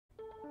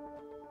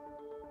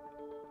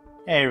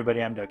Hey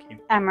everybody, I'm Ducky,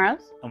 I'm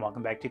Rose. and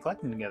welcome back to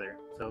Collecting Together.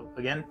 So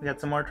again, we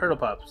got some more Turtle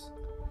Pops.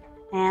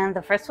 And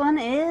the first one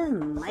is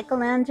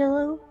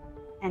Michelangelo,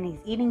 and he's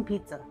eating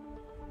pizza.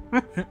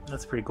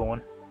 That's a pretty cool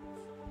one.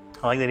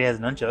 I like that he has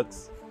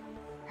nunchucks.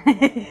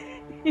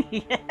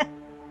 Yeah.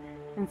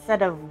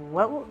 Instead of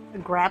a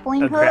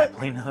grappling A hook?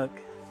 grappling hook.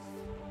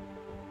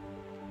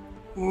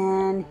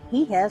 And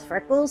he has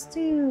freckles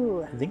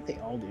too. I think they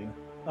all do.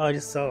 Oh, I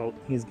just saw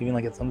he's giving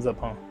like a thumbs up,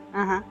 huh?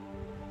 Uh-huh.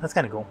 That's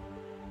kind of cool.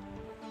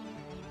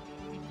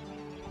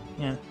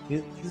 Yeah,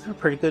 these are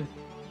pretty good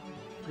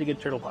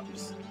Turtle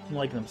Pops. I'm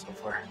liking them so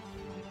far.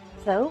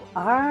 So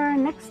our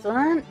next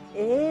one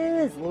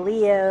is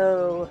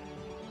Leo.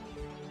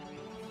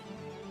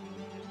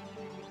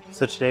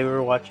 So today we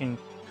were watching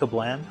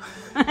Kablam,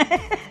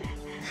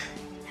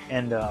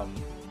 and I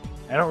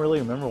don't really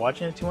remember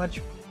watching it too much,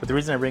 but the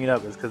reason I bring it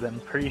up is because I'm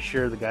pretty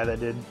sure the guy that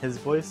did his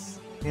voice,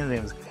 I think his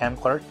name was Cam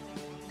Clark,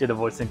 did a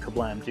voice in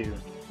Kablam too.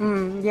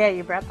 Yeah,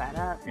 you brought that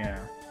up. Yeah.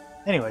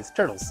 Anyways,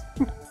 turtles.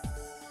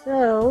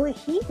 So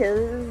he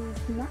does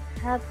not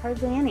have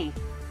hardly any.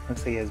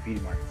 Looks like he has beauty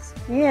marks.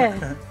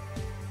 Yeah.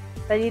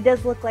 But he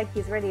does look like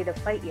he's ready to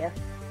fight you.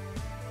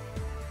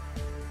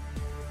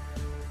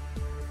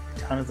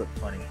 Tons look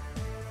funny.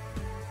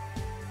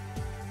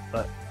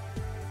 But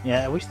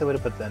yeah, I wish they would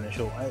have put the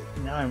initial.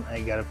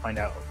 I gotta find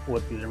out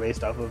what these are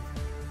based off of.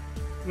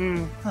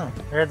 Oh,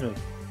 their heads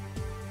move.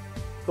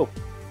 Cool.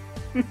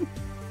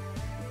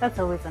 That's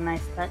always a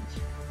nice touch.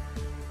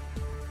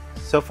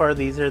 So far,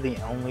 these are the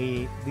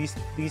only these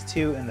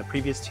two and the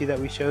previous two that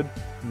we showed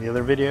in the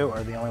other video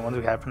are the only ones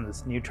we have from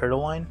this new turtle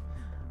line.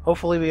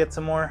 Hopefully, we get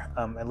some more.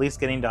 At least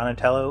getting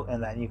Donatello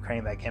and that new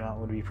crane that came out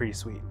would be pretty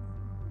sweet.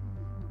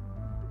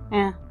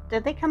 Yeah.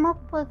 Did they come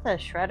up with a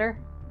shredder?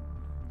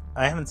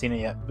 I haven't seen it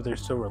yet, but they're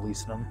still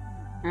releasing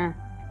them.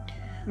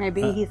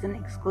 Maybe he's an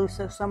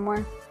exclusive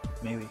somewhere.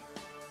 Maybe.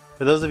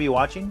 For those of you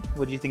watching,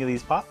 what do you think of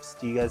these pops?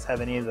 Do you guys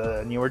have any of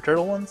the newer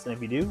turtle ones? And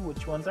if you do,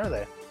 which ones are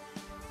they?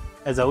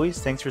 As always,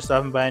 thanks for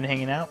stopping by and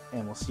hanging out,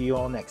 and we'll see you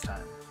all next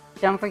time.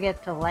 Don't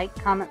forget to like,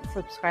 comment,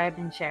 subscribe,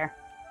 and share.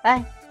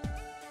 Bye!